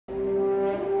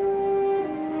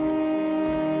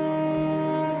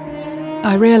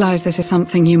I realize this is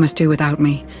something you must do without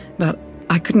me, but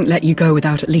I couldn't let you go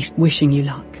without at least wishing you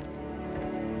luck.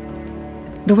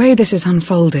 The way this is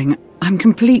unfolding, I'm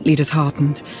completely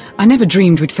disheartened. I never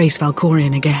dreamed we'd face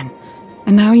Valkorion again,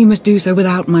 and now you must do so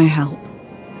without my help.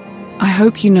 I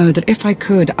hope you know that if I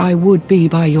could, I would be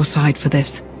by your side for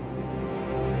this.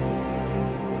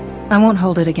 I won't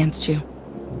hold it against you.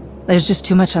 There's just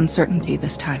too much uncertainty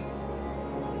this time.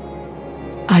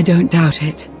 I don't doubt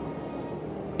it.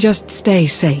 Just stay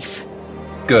safe.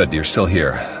 Good, you're still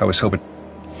here. I was hoping...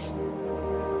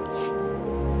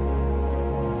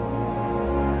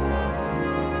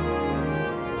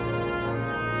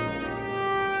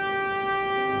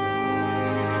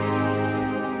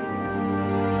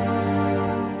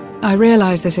 I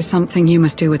realize this is something you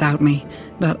must do without me,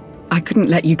 but I couldn't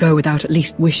let you go without at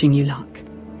least wishing you luck.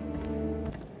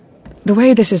 The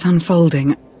way this is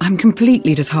unfolding, I'm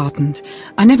completely disheartened.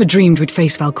 I never dreamed we'd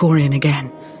face Valkorion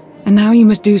again, and now you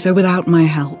must do so without my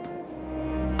help.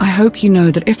 I hope you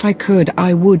know that if I could,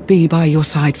 I would be by your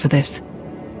side for this.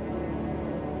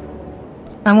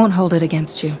 I won't hold it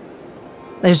against you.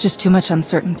 There's just too much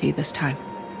uncertainty this time.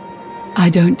 I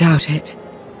don't doubt it.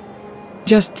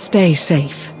 Just stay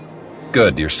safe.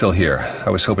 Good, you're still here. I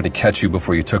was hoping to catch you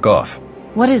before you took off.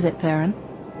 What is it, Theron?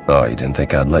 Oh, you didn't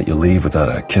think I'd let you leave without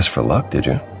a kiss for luck, did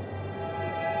you?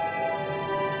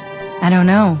 I don't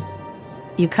know.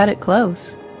 You cut it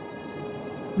close.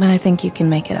 But I think you can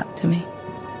make it up to me.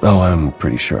 Oh, I'm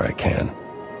pretty sure I can.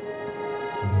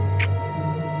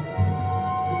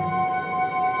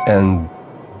 And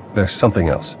there's something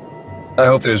else. I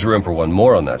hope there's room for one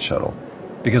more on that shuttle,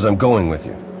 because I'm going with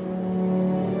you.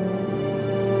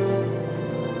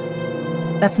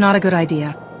 That's not a good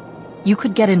idea. You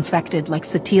could get infected like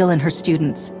Satil and her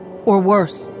students. Or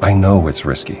worse. I know it's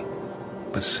risky,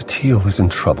 but Satil is in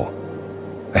trouble.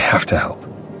 I have to help.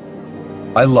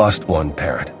 I lost one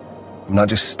parent. I'm not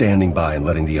just standing by and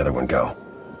letting the other one go.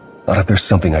 Not if there's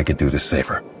something I could do to save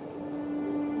her.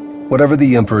 Whatever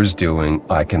the Emperor's doing,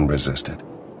 I can resist it.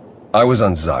 I was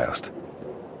on Ziost.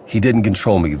 He didn't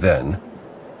control me then.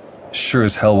 Sure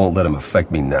as hell won't let him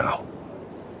affect me now.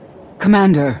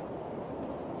 Commander.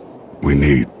 We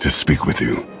need to speak with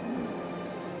you.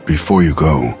 Before you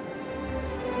go...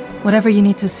 Whatever you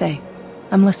need to say.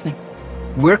 I'm listening.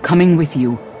 We're coming with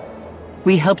you.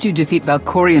 We helped you defeat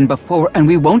Valkorion before, and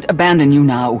we won't abandon you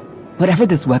now. Whatever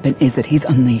this weapon is that he's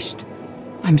unleashed,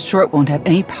 I'm sure it won't have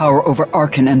any power over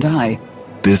Arkan and I.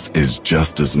 This is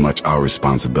just as much our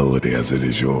responsibility as it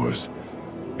is yours.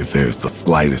 If there's the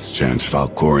slightest chance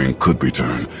Valkorion could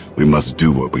return, we must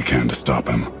do what we can to stop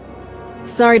him.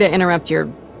 Sorry to interrupt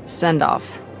your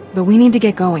send-off, but we need to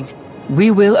get going.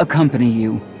 We will accompany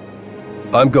you.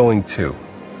 I'm going too.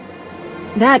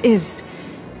 That is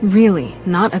really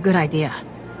not a good idea.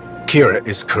 Kira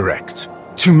is correct.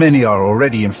 Too many are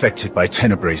already infected by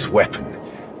Tenebre's weapon.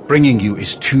 Bringing you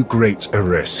is too great a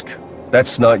risk.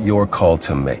 That's not your call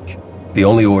to make. The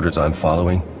only orders I'm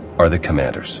following are the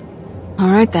commander's. All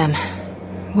right then.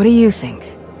 What do you think?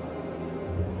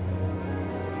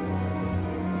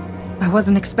 I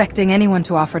wasn't expecting anyone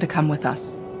to offer to come with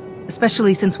us.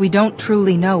 Especially since we don't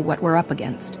truly know what we're up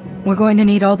against. We're going to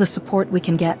need all the support we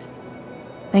can get.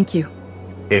 Thank you.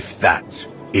 If that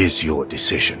is your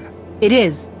decision, It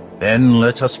is. then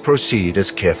let us proceed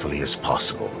as carefully as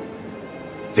possible.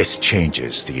 This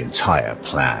changes the entire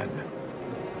plan.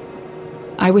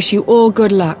 I wish you all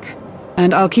good luck,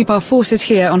 and I'll keep our forces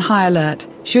here on high alert.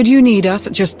 Should you need us,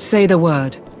 just say the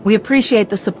word. We appreciate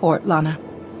the support, Lana.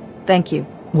 Thank you.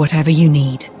 Whatever you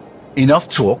need. Enough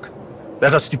talk.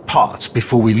 Let us depart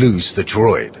before we lose the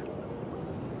droid.